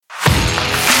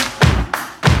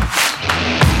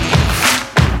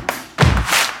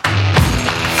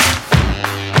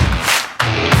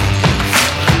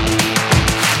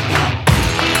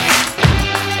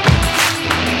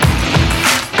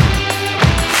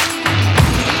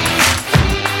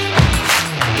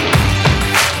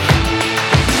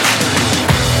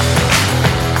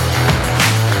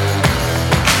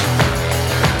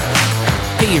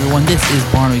everyone, this is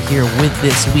Barno here with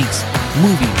this week's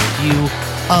movie review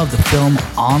of the film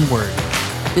Onward.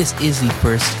 This is the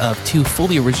first of two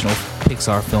fully original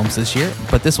Pixar films this year,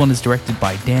 but this one is directed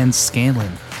by Dan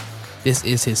Scanlon. This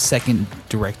is his second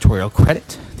directorial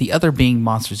credit, the other being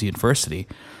Monsters University,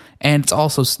 and it's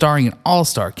also starring an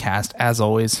all-star cast, as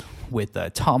always, with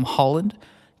Tom Holland,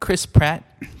 Chris Pratt,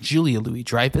 Julia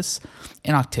Louis-Dreyfus,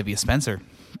 and Octavia Spencer.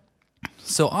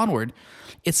 So Onward,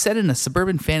 it's set in a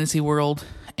suburban fantasy world,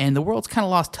 and the world's kind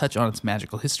of lost touch on its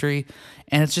magical history,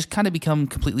 and it's just kind of become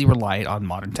completely reliant on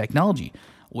modern technology,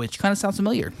 which kind of sounds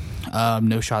familiar.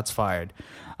 No shots fired.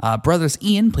 Brothers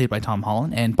Ian, played by Tom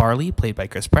Holland, and Barley, played by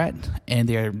Chris Pratt, and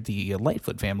they're the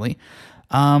Lightfoot family.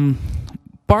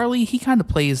 Barley, he kind of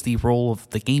plays the role of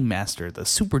the game master, the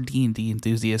super D&D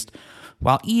enthusiast,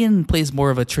 while Ian plays more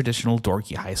of a traditional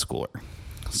dorky high schooler.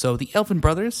 So the Elfin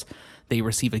brothers, they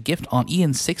receive a gift on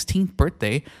Ian's 16th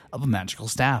birthday of a magical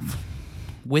staff.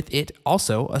 With it,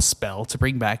 also a spell to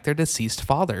bring back their deceased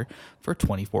father for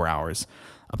 24 hours.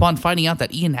 Upon finding out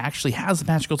that Ian actually has a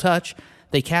magical touch,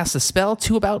 they cast the spell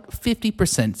to about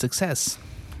 50% success,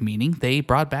 meaning they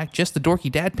brought back just the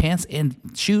dorky dad pants and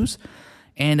shoes,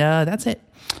 and that's it.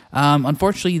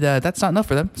 Unfortunately, that's not enough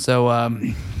for them, so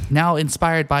now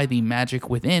inspired by the magic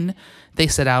within, they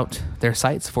set out their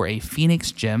sights for a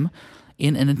phoenix gem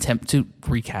in an attempt to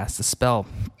recast the spell.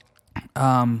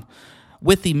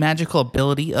 With the magical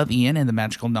ability of Ian and the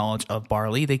magical knowledge of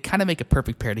Barley, they kind of make a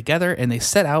perfect pair together, and they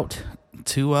set out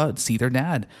to see their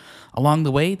dad. Along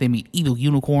the way, they meet evil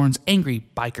unicorns, angry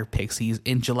biker pixies,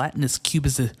 and gelatinous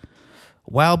cubes,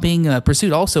 while being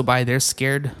pursued also by their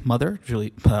scared mother,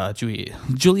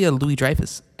 Julia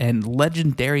Louis-Dreyfus, and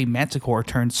legendary manticore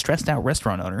turned stressed out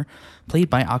restaurant owner, played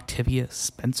by Octavia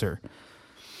Spencer.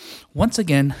 Once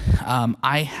again,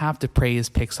 I have to praise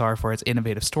Pixar for its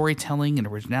innovative storytelling and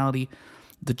originality.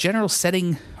 The general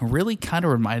setting really kind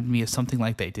of reminded me of something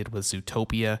like they did with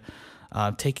Zootopia,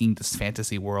 taking this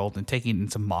fantasy world and taking it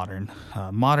into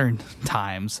modern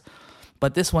times.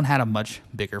 But this one had a much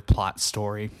bigger plot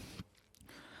story.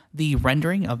 The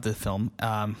rendering of the film,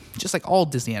 just like all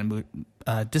Disney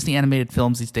animated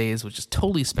films these days, was just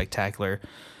totally spectacular.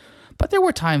 But there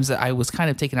were times that I was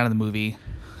kind of taken out of the movie.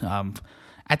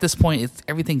 At this point,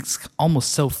 everything's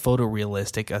almost so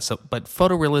photorealistic, but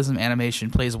photorealism animation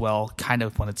plays well kind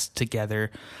of when it's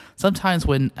together. Sometimes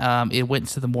when it went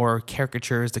to the more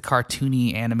caricatures, the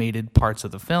cartoony animated parts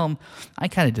of the film, I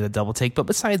kind of did a double take. But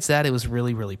besides that, it was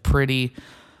really, really pretty.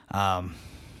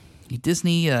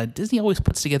 Disney always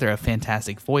puts together a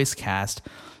fantastic voice cast,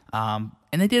 and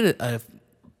they did a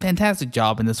fantastic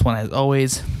job in this one, as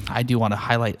always. I do want to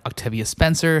highlight Octavia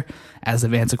Spencer as the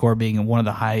Manticore being one of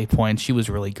the high points. She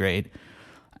was really great.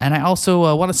 And I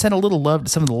also want to send a little love to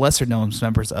some of the lesser-known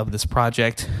members of this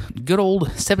project. Good old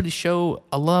 70s show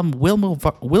alum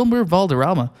Wilmer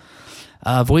Valderrama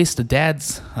voiced the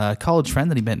dad's college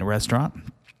friend that he met in a restaurant.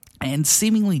 And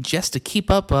seemingly just to keep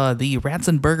up the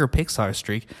Ratzenberger Pixar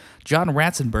streak, John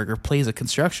Ratzenberger plays a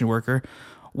construction worker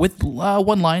with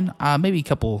one line, maybe a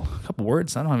couple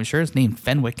words. I'm not even sure. His name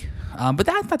Fenwick. But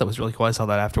I thought that was really cool. I saw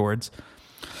that afterwards.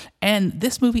 And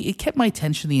this movie, it kept my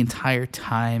attention the entire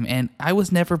time, and I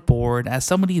was never bored. As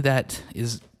somebody that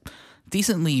is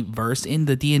decently versed in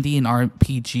the D&D and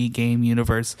RPG game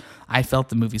universe, I felt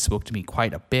the movie spoke to me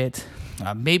quite a bit.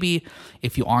 Maybe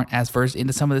if you aren't as versed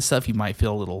into some of this stuff, you might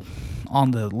feel a little on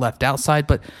the left out side,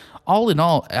 but all in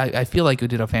all, I feel like we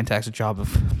did a fantastic job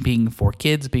of being for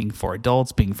kids, being for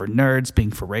adults, being for nerds,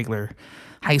 being for regular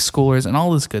high schoolers, and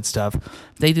all this good stuff.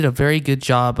 They did a very good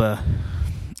job,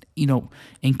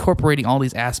 incorporating all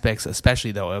these aspects,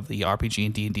 especially though of the RPG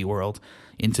and D&D world,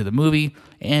 into the movie.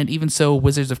 And even so,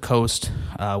 Wizards of Coast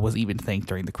was even thanked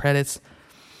during the credits.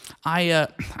 I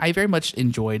very much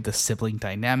enjoyed the sibling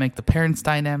dynamic, the parents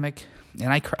dynamic,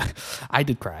 and I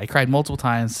did cry. I cried multiple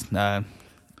times.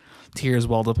 Tears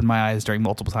welled up in my eyes during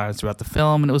multiple times throughout the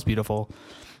film, and it was beautiful.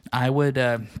 I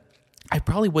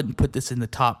probably wouldn't put this in the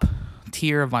top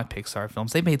tier of my Pixar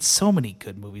films. They made so many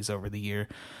good movies over the year.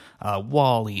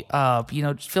 WALL-E, Up,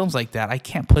 just films like that. I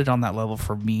can't put it on that level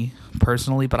for me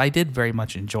personally, but I did very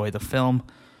much enjoy the film.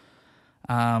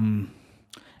 And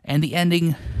the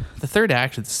ending, the third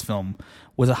act of this film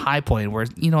was a high point where,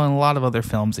 in a lot of other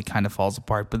films it kind of falls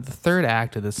apart, but the third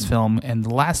act of this film and the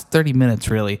last 30 minutes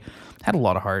really had a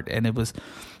lot of heart, and it was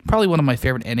probably one of my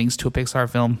favorite endings to a Pixar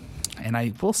film, and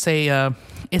I will say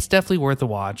it's definitely worth a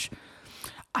watch.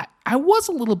 I was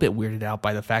a little bit weirded out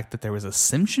by the fact that there was a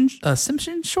Simpsons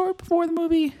short before the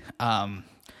movie.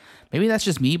 Maybe that's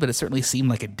just me, but it certainly seemed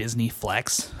like a Disney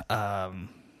flex.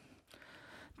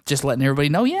 Just letting everybody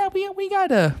know, yeah, we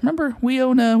got remember we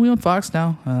own Fox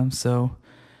now. So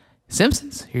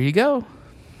Simpsons, here you go.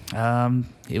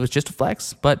 It was just a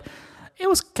flex, but it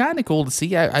was kind of cool to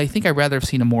see. I think I'd rather have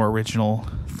seen a more original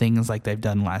things like they've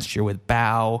done last year with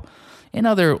Bao and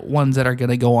other ones that are going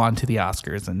to go on to the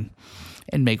Oscars and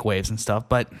make waves and stuff.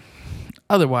 But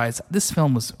otherwise, this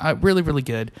film was really, really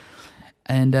good.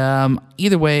 And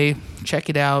either way, check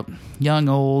it out. Young,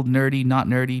 old, nerdy, not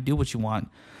nerdy, do what you want.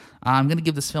 I'm going to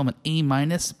give this film an A-,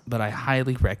 but I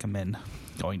highly recommend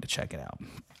going to check it out.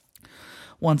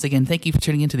 Once again, thank you for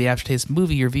tuning into the Aftertaste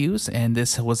Movie Reviews, and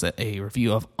this was a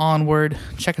review of Onward.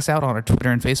 Check us out on our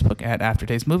Twitter and Facebook at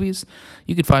Aftertaste Movies.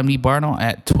 You can find me, Barno,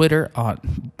 at Twitter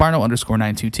on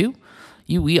Barno_922.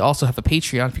 We also have a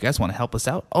Patreon if you guys want to help us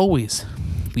out. Always,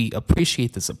 we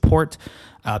appreciate the support.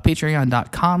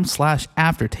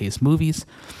 Patreon.com/AftertasteMovies.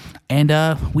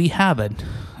 And we have a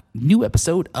new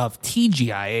episode of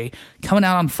TGIA coming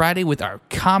out on Friday with our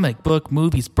comic book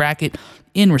movies bracket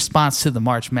in response to the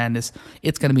March Madness.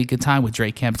 It's going to be a good time with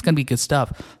Drake Camp. It's going to be good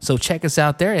stuff. So check us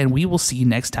out there, and we will see you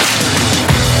next time.